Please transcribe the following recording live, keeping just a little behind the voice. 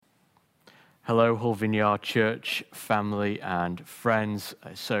Hello, Hull Vineyard Church family and friends.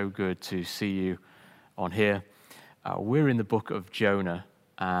 It's so good to see you on here. We're in the book of Jonah,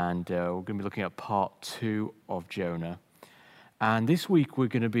 and we're going to be looking at part 2 of Jonah. And this week we're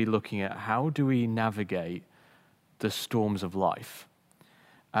going to be looking at how do we navigate the storms of life.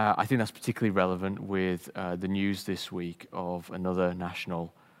 I think that's particularly relevant with the news this week of another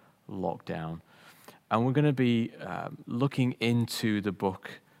national lockdown. And we're going to be looking into the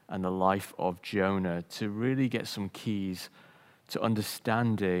book and the life of Jonah to really get some keys to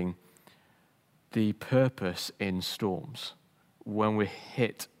understanding the purpose in storms. When we're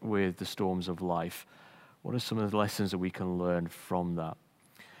hit with the storms of life, what are some of the lessons that we can learn from that?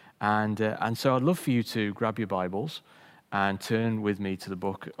 And so I'd love for you to grab your Bibles and turn with me to the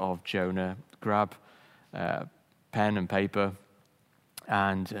book of Jonah. Grab pen and paper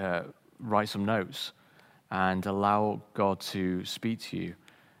and write some notes and allow God to speak to you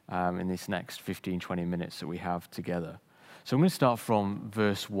in this next 15-20 minutes that we have together. So I'm going to start from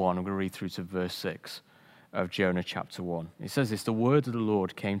verse 1. I'm going to read through to verse 6 of Jonah chapter 1. It says this: "The word of the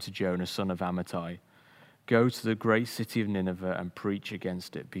Lord came to Jonah, son of Amittai. Go to the great city of Nineveh and preach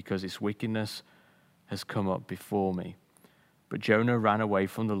against it, because its wickedness has come up before me." But Jonah ran away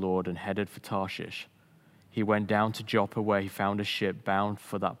from the Lord and headed for Tarshish. He went down to Joppa, where he found a ship bound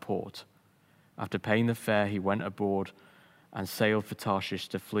for that port. After paying the fare, he went aboard and sailed for Tarshish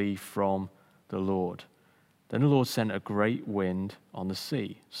to flee from the Lord. Then the Lord sent a great wind on the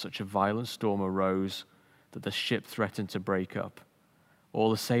sea. Such a violent storm arose that the ship threatened to break up.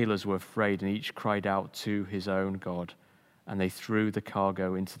 All the sailors were afraid, and each cried out to his own God, and they threw the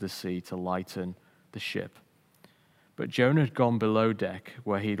cargo into the sea to lighten the ship. But Jonah had gone below deck,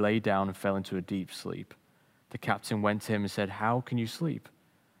 where he lay down and fell into a deep sleep. The captain went to him and said, "How can you sleep?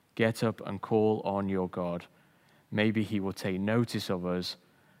 Get up and call on your God. Maybe he will take notice of us,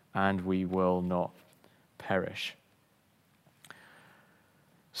 and we will not perish."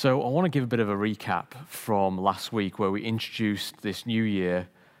 So I want to give a bit of a recap from last week, where we introduced this new year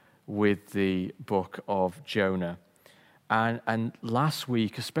with the book of Jonah. And last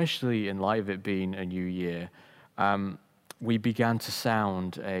week, especially in light of it being a new year, we began to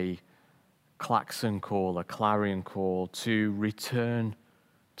sound a klaxon call, a clarion call to return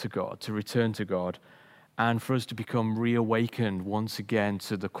to God, and for us to become reawakened once again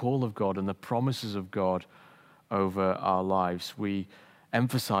to the call of God and the promises of God over our lives. We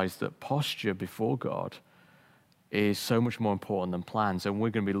emphasize that posture before God is so much more important than plans, and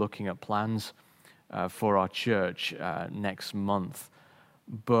we're going to be looking at plans for our church next month.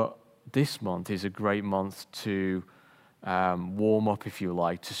 But this month is a great month to warm up, if you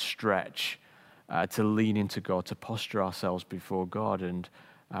like, to stretch, to lean into God, to posture ourselves before God. And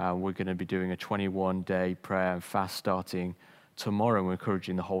we're going to be doing a 21-day prayer and fast starting tomorrow. We're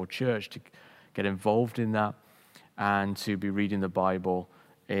encouraging the whole church to get involved in that and to be reading the Bible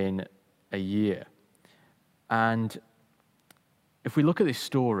in a year. And if we look at this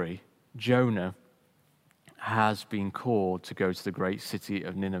story, Jonah has been called to go to the great city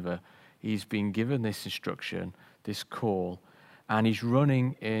of Nineveh. He's been given this instruction, this call, and he's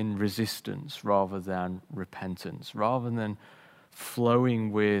running in resistance rather than repentance. Rather than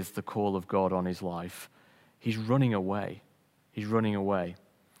flowing with the call of God on his life, he's running away. He's running away.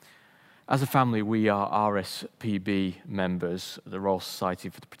 As a family, we are RSPB members, the Royal Society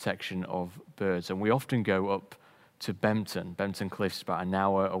for the Protection of Birds, and we often go up to Bempton Cliffs, about an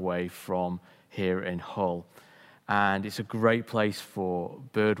hour away from here in Hull. And it's a great place for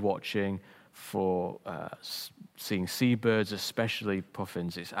bird watching, for seeing seabirds, especially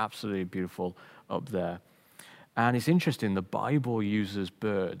puffins. It's absolutely beautiful up there. And it's interesting, the Bible uses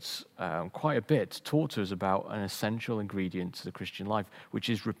birds quite a bit to talk to us about an essential ingredient to the Christian life, which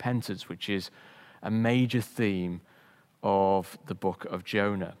is repentance, which is a major theme of the book of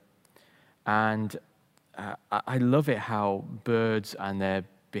Jonah. And I love it how birds and their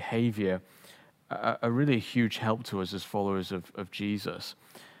behavior are really a huge help to us as followers of Jesus.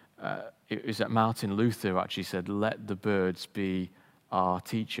 It was that Martin Luther who actually said, "Let the birds be our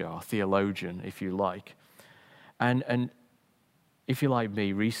teacher, our theologian, if you like." And if you're like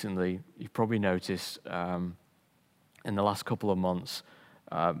me recently, you've probably noticed in the last couple of months,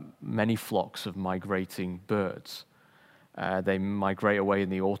 many flocks of migrating birds. They migrate away in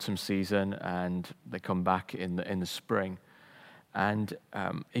the autumn season and they come back in the spring. And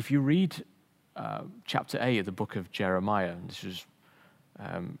if you read chapter 8 of the book of Jeremiah, this was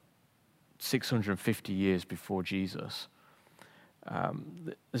 650 years before Jesus,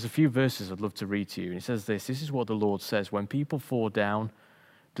 there's a few verses I'd love to read to you. And it says this: "This is what the Lord says, when people fall down,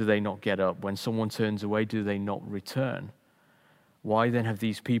 do they not get up? When someone turns away, do they not return? Why then have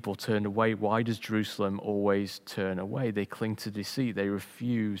these people turned away? Why does Jerusalem always turn away? They cling to deceit. They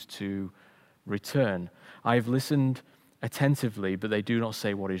refuse to return. I have listened attentively, but they do not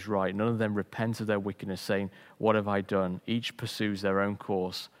say what is right. None of them repent of their wickedness, saying, what have I done? Each pursues their own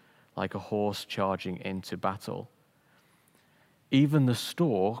course, like a horse charging into battle. Even the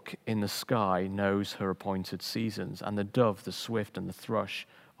stork in the sky knows her appointed seasons, and the dove, the swift, and the thrush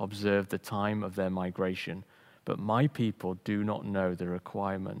observe the time of their migration. But my people do not know the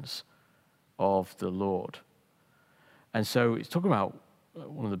requirements of the Lord. And so it's talking about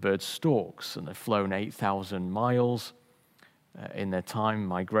one of the birds, storks, and they've flown 8,000 miles in their time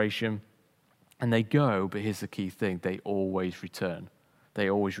migration. And they go, but here's the key thing, they always return. They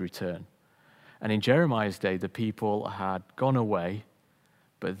always return. And in Jeremiah's day, the people had gone away,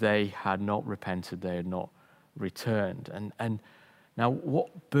 but they had not repented, they had not returned. And now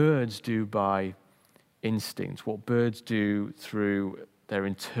what birds do by instinct, what birds do through their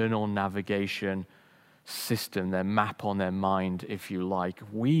internal navigation system, their map on their mind, if you like,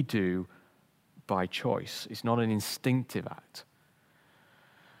 we do by choice. It's not an instinctive act,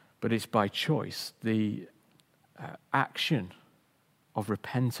 but it's by choice. The action of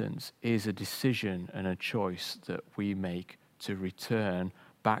repentance is a decision and a choice that we make to return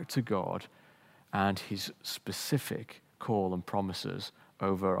back to God and his specific call and promises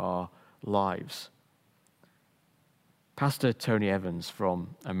over our lives. Pastor Tony Evans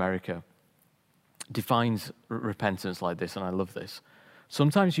from America defines repentance like this, and I love this.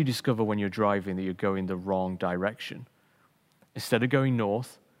 Sometimes you discover when you're driving that you're going the wrong direction. Instead of going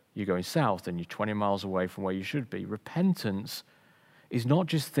north, you're going south, and you're 20 miles away from where you should be. Repentance is not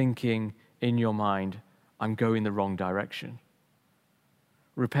just thinking in your mind, I'm going the wrong direction.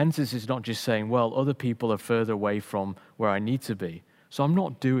 Repentance is not just saying, well, other people are further away from where I need to be, so I'm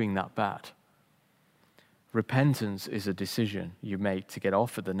not doing that bad. Repentance is a decision you make to get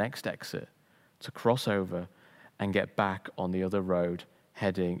off at the next exit, to cross over and get back on the other road,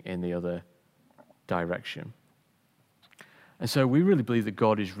 heading in the other direction. And so we really believe that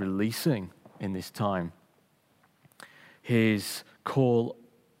God is releasing in this time his call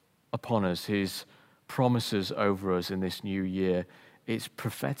upon us, his promises over us in this new year. It's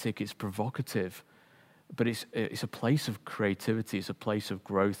prophetic, it's provocative, but it's a place of creativity, it's a place of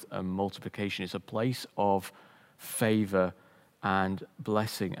growth and multiplication, it's a place of favor and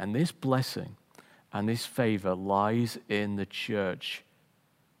blessing. And this blessing and this favor lies in the church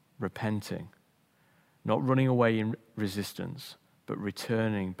repenting, not running away in resistance, but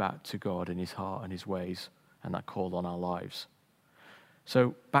returning back to God in his heart and his ways and that call on our lives.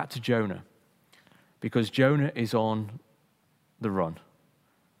 So back to Jonah, because Jonah is on the run.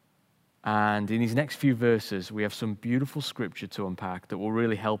 And in these next few verses, we have some beautiful scripture to unpack that will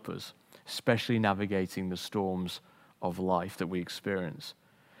really help us, especially navigating the storms of life that we experience.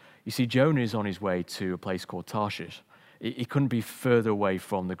 You see, Jonah is on his way to a place called Tarshish. He couldn't be further away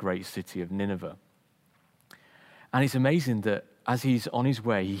from the great city of Nineveh. And it's amazing that as he's on his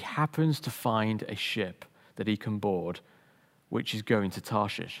way, he happens to find a ship that he can board, which is going to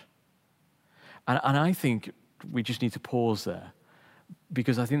Tarshish. And I think we just need to pause there,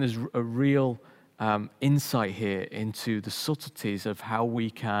 because I think there's a real insight here into the subtleties of how we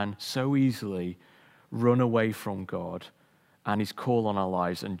can so easily run away from God and his call on our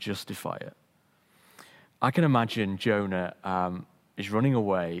lives and justify it. I can imagine Jonah is running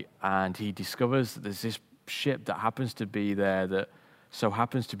away, and he discovers that there's this ship that happens to be there that so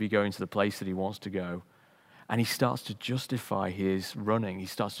happens to be going to the place that he wants to go. And he starts to justify his running. He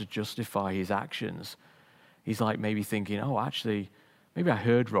starts to justify his actions. He's like maybe thinking, oh, actually, maybe I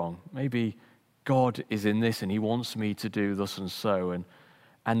heard wrong. Maybe God is in this and he wants me to do thus and so.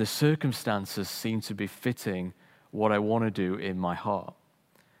 And the circumstances seem to be fitting what I want to do in my heart.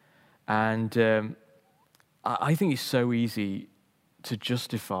 And I think it's so easy to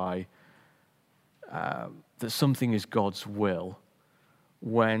justify that something is God's will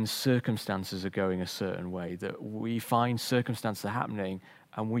when circumstances are going a certain way, that we find circumstances are happening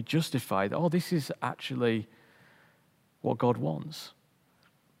and we justify that, oh, this is actually what God wants.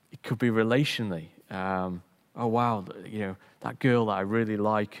 It could be relationally. Oh, wow, that girl that I really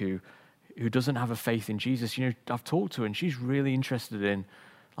like who doesn't have a faith in Jesus, I've talked to her and she's really interested in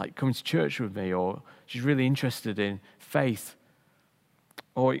coming to church with me, or she's really interested in faith.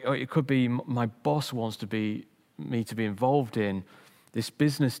 Or it could be my boss wants me to be involved in this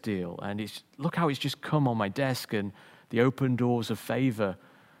business deal, and look how it's just come on my desk and the open doors of favor.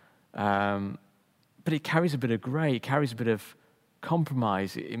 But it carries a bit of gray, it carries a bit of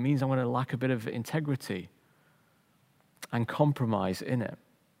compromise. It means I'm going to lack a bit of integrity and compromise in it.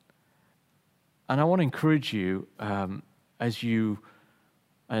 And I want to encourage you as you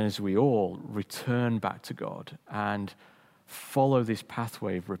and as we all return back to God and follow this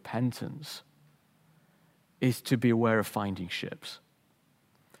pathway of repentance is to be aware of finding ships.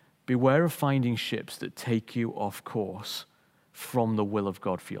 Beware of finding ships that take you off course from the will of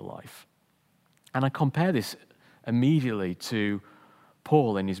God for your life. And I compare this immediately to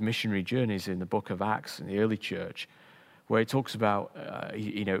Paul in his missionary journeys in the book of Acts in the early church, where it talks about,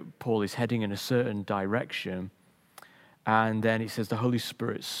 Paul is heading in a certain direction, and then it says the Holy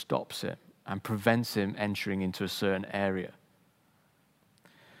Spirit stops him and prevents him entering into a certain area.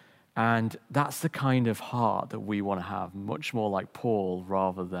 And that's the kind of heart that we want to have, much more like Paul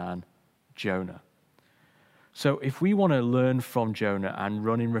rather than Jonah. So if we want to learn from Jonah and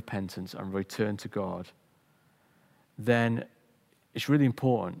run in repentance and return to God, then it's really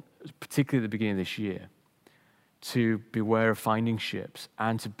important, particularly at the beginning of this year, to beware of finding ships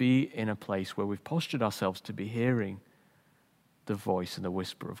and to be in a place where we've postured ourselves to be hearing the voice and the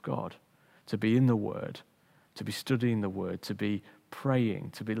whisper of God, to be in the Word, to be studying the Word, to be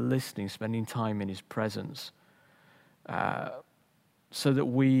praying, to be listening, spending time in His presence, so that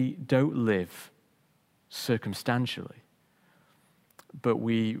we don't live circumstantially, but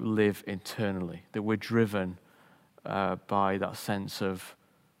we live internally, that we're driven by that sense of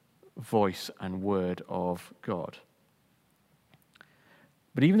voice and word of God.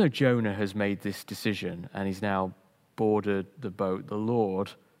 But even though Jonah has made this decision and he's now boarded the boat, the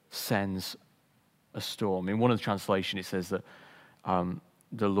Lord sends a storm. In one of the translations, it says that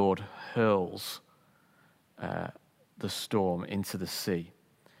the Lord hurls the storm into the sea.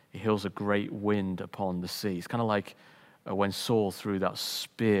 He hurls a great wind upon the sea. It's kind of like when Saul threw that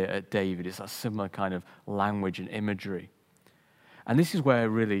spear at David. It's that similar kind of language and imagery. And this is where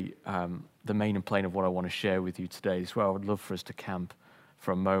really the main and plain of what I want to share with you today. This is where I would love for us to camp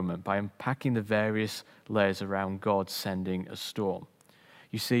for a moment by unpacking the various layers around God sending a storm.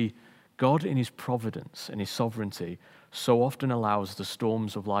 You see, God in His providence and His sovereignty so often allows the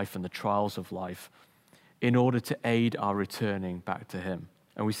storms of life and the trials of life in order to aid our returning back to Him.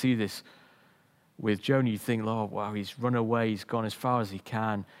 And we see this with Jonah. You think, oh, wow, he's run away, he's gone as far as he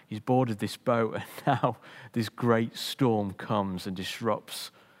can, he's boarded this boat, and now this great storm comes and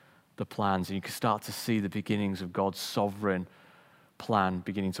disrupts the plans. And you can start to see the beginnings of God's sovereign plan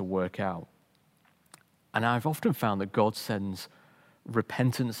beginning to work out. And I've often found that God sends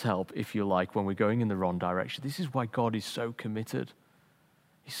repentance help, if you like, when we're going in the wrong direction. This is why God is so committed.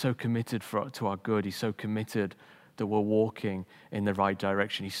 He's so committed to our good. He's so committed that we're walking in the right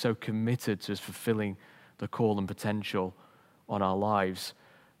direction. He's so committed to us fulfilling the call and potential on our lives.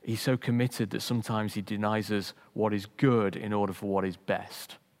 He's so committed that sometimes He denies us what is good in order for what is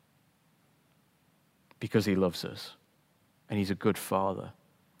best, because He loves us and He's a good Father.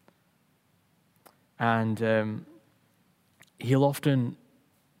 And He'll often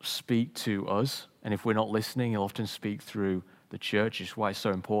speak to us, and if we're not listening, He'll often speak through the church. It's why it's so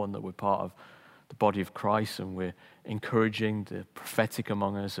important that we're part of the body of Christ and we're encouraging the prophetic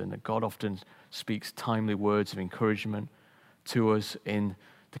among us, and that God often speaks timely words of encouragement to us in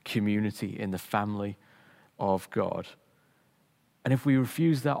the community, in the family of God. And if we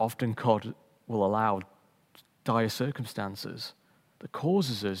refuse that, often God will allow dire circumstances that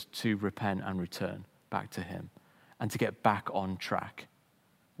causes us to repent and return back to Him and to get back on track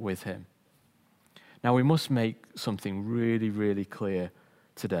with Him. Now, we must make something really, really clear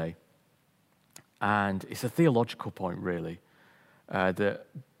today. And it's a theological point, really, that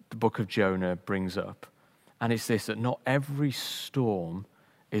the book of Jonah brings up. And it's this, that not every storm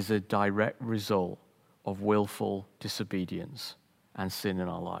is a direct result of willful disobedience and sin in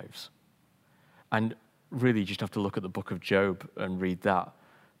our lives. And really, you just have to look at the book of Job and read that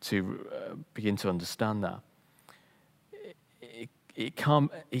to begin to understand that. It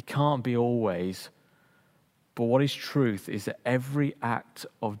can't be always, but what is truth is that every act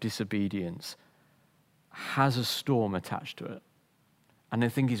of disobedience has a storm attached to it. And I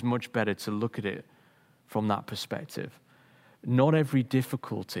think it's much better to look at it from that perspective. Not every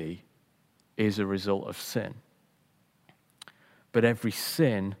difficulty is a result of sin, but every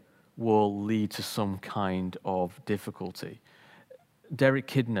sin will lead to some kind of difficulty. Derek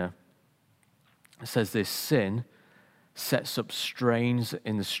Kidner says this: sin sets up strains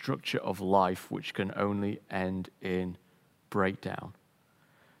in the structure of life which can only end in breakdown.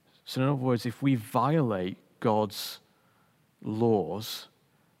 So in other words, if we violate God's laws,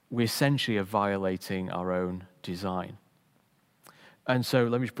 we essentially are violating our own design. And so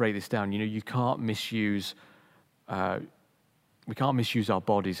let me just break this down. You can't misuse, we can't misuse our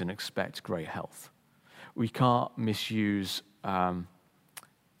bodies and expect great health. We can't misuse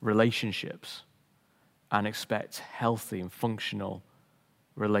relationships and expect healthy and functional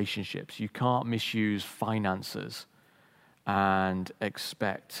relationships. You can't misuse finances and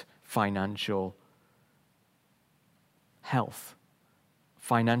expect financial health.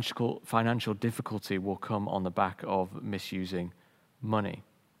 Financial difficulty will come on the back of misusing money.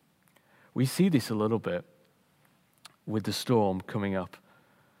 We see this a little bit with the storm coming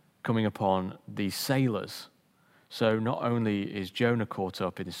upon these sailors. So not only is Jonah caught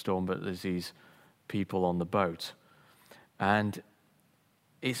up in the storm, but there's these people on the boat. And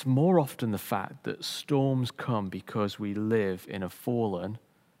it's more often the fact that storms come because we live in a fallen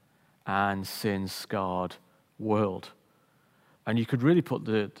and sin-scarred world. And you could really put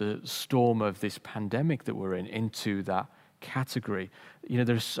the storm of this pandemic that we're in into that category. You know,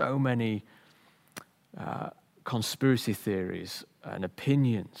 there's so many conspiracy theories and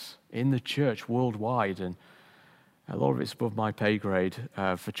opinions in the church worldwide, and a lot of it's above my pay grade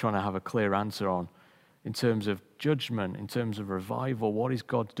for trying to have a clear answer on, in terms of judgment, in terms of revival. What is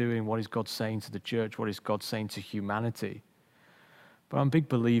God doing? What is God saying to the church? What is God saying to humanity? But I'm a big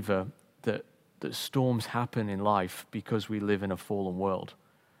believer that storms happen in life because we live in a fallen world.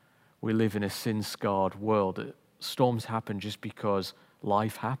 We live in a sin-scarred world. Storms happen just because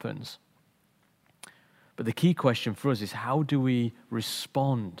life happens. But the key question for us is, how do we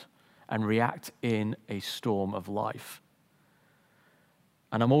respond and react in a storm of life?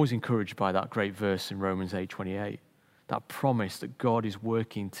 And I'm always encouraged by that great verse in Romans 8:28, that promise that God is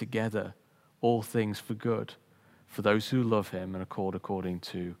working together all things for good for those who love him and are called according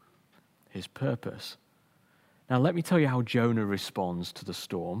to his purpose. Now, let me tell you how Jonah responds to the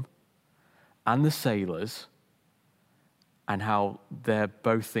storm and the sailors, and how they're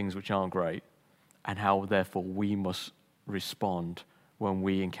both things which aren't great, and how, therefore, we must respond when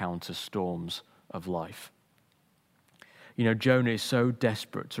we encounter storms of life. You know, Jonah is so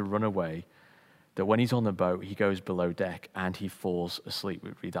desperate to run away that when he's on the boat, he goes below deck and he falls asleep.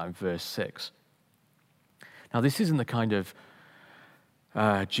 We read that in verse 6. Now, this isn't the kind of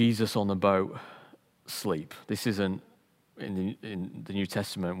Jesus on the boat sleep. This isn't in the New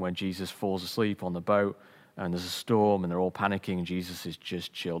Testament when Jesus falls asleep on the boat and there's a storm and they're all panicking and Jesus is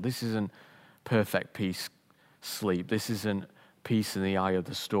just chilled. This isn't perfect peace sleep. This isn't peace in the eye of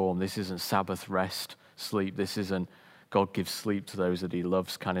the storm. This isn't Sabbath rest sleep. This isn't God gives sleep to those that he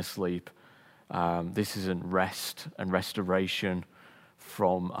loves kind of sleep. This isn't rest and restoration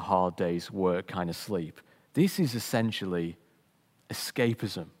from a hard day's work kind of sleep. This is essentially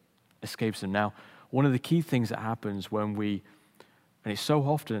escapism. Now, one of the key things that happens when we, and it so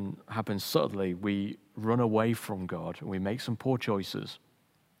often happens subtly, we run away from God and we make some poor choices,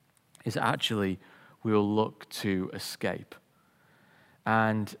 is actually we'll look to escape.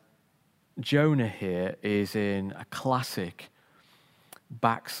 And Jonah here is in a classic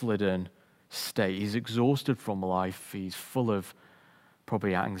backslidden state. He's exhausted from life. He's full of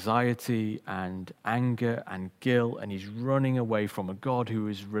probably anxiety and anger and guilt, and he's running away from a God who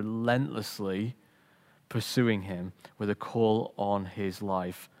is relentlessly pursuing him with a call on his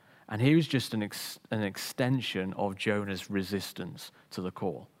life. And here is just an extension of Jonah's resistance to the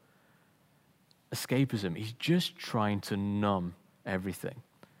call. Escapism. He's just trying to numb everything.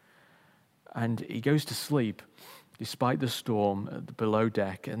 And he goes to sleep despite the storm below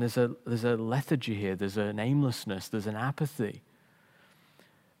deck. And there's a lethargy here. There's an aimlessness. There's an apathy.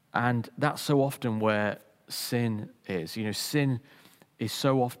 And that's so often where sin is. You know, sin is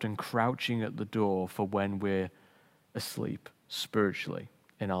so often crouching at the door for when we're asleep spiritually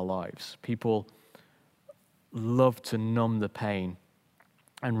in our lives. People love to numb the pain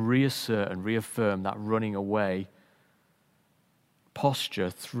and reassert and reaffirm that running away posture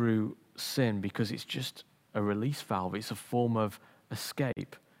through sin because it's just a release valve. It's a form of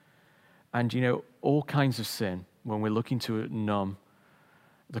escape. And, you know, all kinds of sin, when we're looking to numb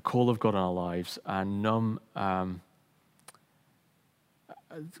the call of God in our lives and numb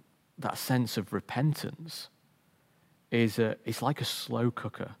that sense of repentance, it's like a slow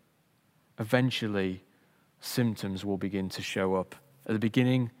cooker. Eventually, symptoms will begin to show up. At the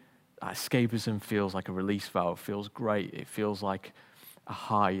beginning, escapism feels like a release valve. It feels great. It feels like a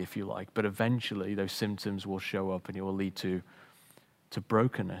high, if you like. But eventually, those symptoms will show up and it will lead to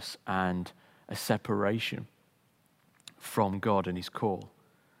brokenness and a separation from God and his call.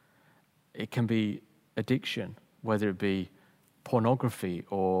 It can be addiction, whether it be pornography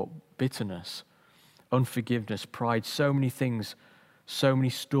or bitterness, unforgiveness, pride, so many things, so many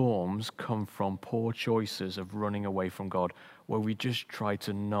storms come from poor choices of running away from God, where we just try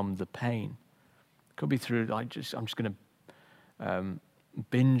to numb the pain. It could be through, I'm just going to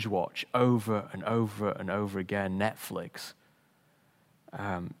binge watch over and over and over again Netflix,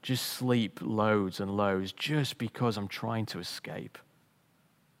 just sleep loads and loads just because I'm trying to escape.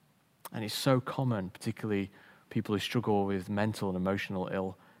 And it's so common, particularly people who struggle with mental and emotional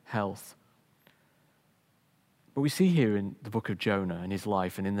ill health. But we see here in the book of Jonah and his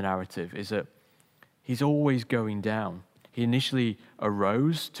life and in the narrative is that he's always going down. He initially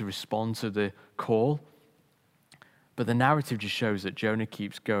arose to respond to the call, but the narrative just shows that Jonah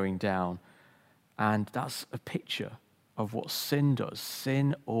keeps going down. And that's a picture of what sin does.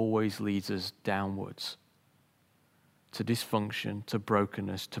 Sin always leads us downwards to dysfunction, to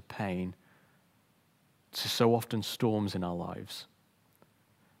brokenness, to pain, to so often storms in our lives,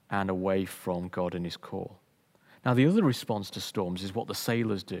 and away from God and his call. Now, the other response to storms is what the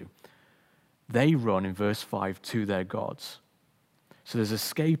sailors do. They run, in verse 5, to their gods. So there's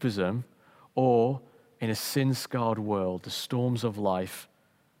escapism, or in a sin-scarred world, the storms of life,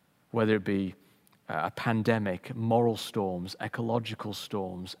 whether it be a pandemic, moral storms, ecological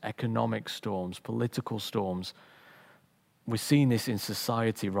storms, economic storms, political storms. We're seeing this in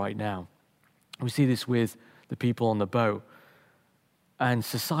society right now. We see this with the people on the boat. And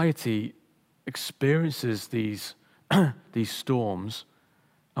society experiences these storms,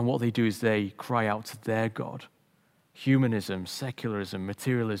 and what they do is they cry out to their God. Humanism, secularism,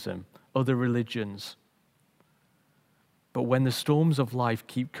 materialism, other religions. But when the storms of life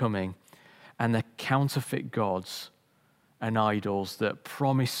keep coming, and the counterfeit gods and idols that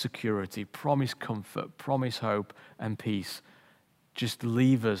promise security, promise comfort, promise hope and peace, just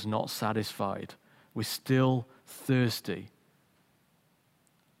leave us not satisfied. We're still thirsty.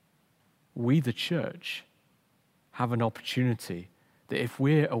 We, the church, have an opportunity that if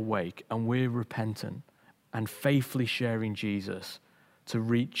we're awake and we're repentant and faithfully sharing Jesus, to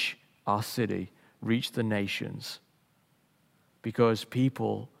reach our city, reach the nations, because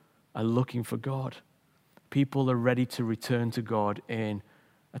people are looking for God. People are ready to return to God in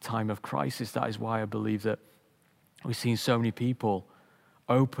a time of crisis. That is why I believe that we've seen so many people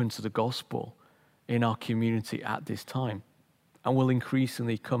open to the gospel in our community at this time, and will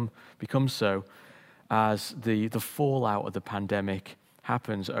increasingly become so as the fallout of the pandemic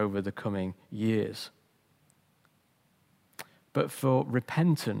happens over the coming years. But for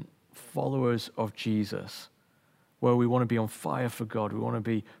repentant followers of Jesus, where we want to be on fire for God, we want to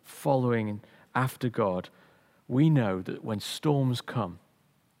be following after God, we know that when storms come,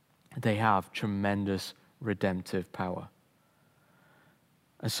 they have tremendous redemptive power.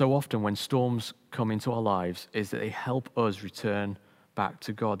 And so often when storms come into our lives is that they help us return back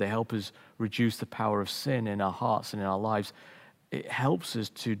to God. They help us reduce the power of sin in our hearts and in our lives. It helps us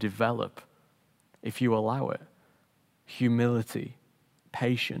to develop, if you allow it, humility,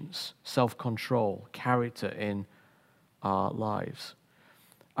 patience, self-control, character in our lives.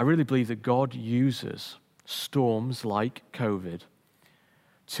 I really believe that God uses storms like COVID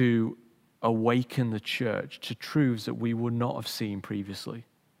to awaken the church to truths that we would not have seen previously.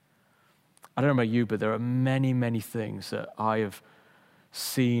 I don't know about you, but there are many, many things that I have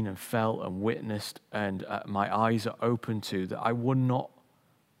seen and felt and witnessed and my eyes are open to that I would not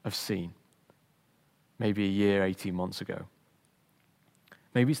have seen maybe a year, 18 months ago.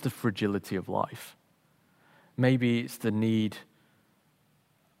 Maybe it's the fragility of life. Maybe it's the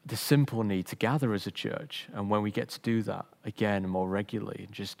simple need to gather as a church. And when we get to do that again more regularly,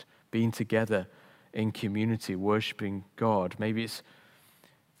 just being together in community, worshiping God. Maybe it's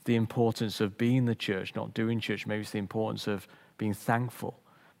the importance of being the church, not doing church. Maybe it's the importance of being thankful.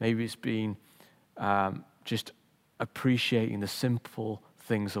 Maybe it's being just appreciating the simple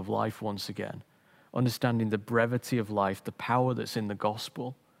things of life once again. Understanding the brevity of life, the power that's in the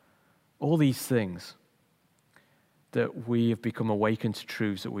gospel. All these things that we have become awakened to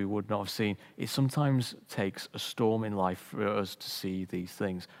truths that we would not have seen. It sometimes takes a storm in life for us to see these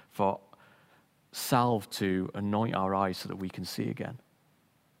things, for salve to anoint our eyes so that we can see again.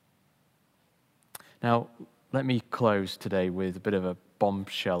 Now, let me close today with a bit of a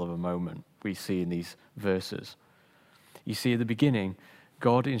bombshell of a moment we see in these verses. You see, at the beginning,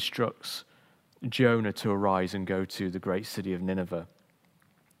 God instructs Jonah to arise and go to the great city of Nineveh.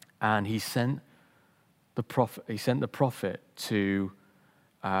 And he sent the prophet to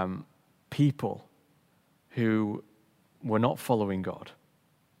people who were not following God,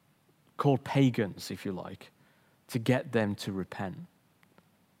 called pagans, if you like, to get them to repent.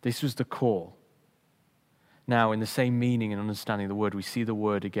 This was the call. Now, in the same meaning and understanding of the word, we see the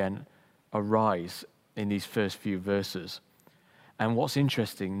word again, arise, in these first few verses. And what's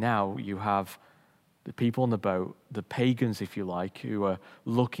interesting, now you have the people on the boat, the pagans, if you like, who are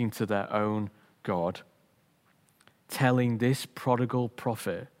looking to their own God, telling this prodigal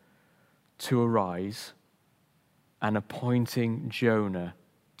prophet to arise and appointing Jonah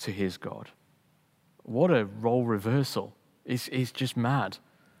to his God. What a role reversal. It's just mad.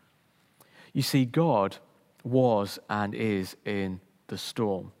 You see, God was and is in the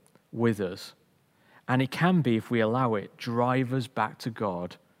storm with us. And it can be, if we allow it, drive us back to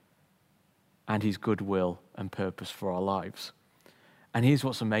God and his goodwill and purpose for our lives. And here's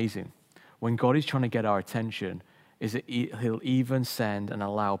what's amazing. When God is trying to get our attention, is that he'll even send and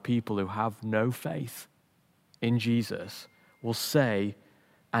allow people who have no faith in Jesus will say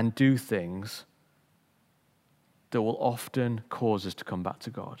and do things that will often cause us to come back to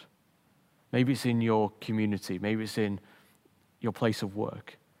God. Maybe it's in your community. Maybe it's in your place of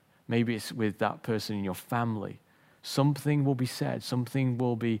work. Maybe it's with that person in your family. Something will be said. Something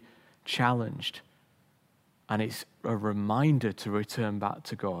will be challenged. And it's a reminder to return back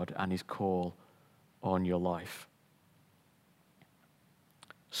to God and his call on your life.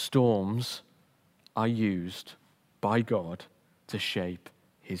 Storms are used by God to shape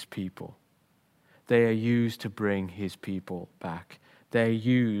his people. They are used to bring his people back. They are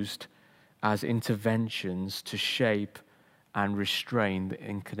used as interventions to shape and restrain the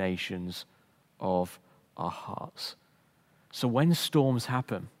inclinations of our hearts. So when storms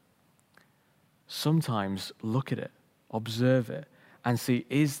happen, sometimes look at it, observe it, and see,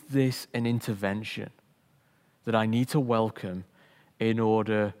 is this an intervention that I need to welcome in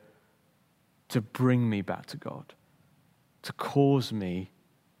order to bring me back to God, to cause me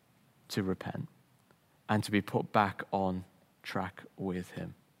to repent and to be put back on track with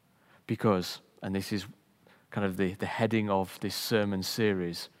him? Because, and this is kind of the heading of this sermon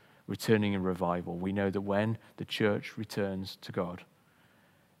series, Returning in Revival, we know that when the church returns to God,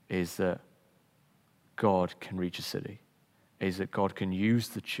 is that God can reach a city, is that God can use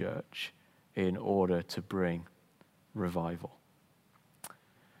the church in order to bring revival.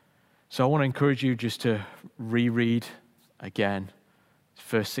 So I want to encourage you just to reread again the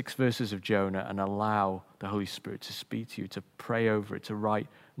first 6 verses of Jonah and allow the Holy Spirit to speak to you, to pray over it, to write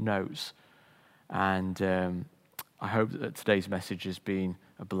notes. And I hope that today's message has been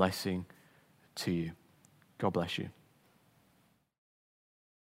a blessing to you. God bless you.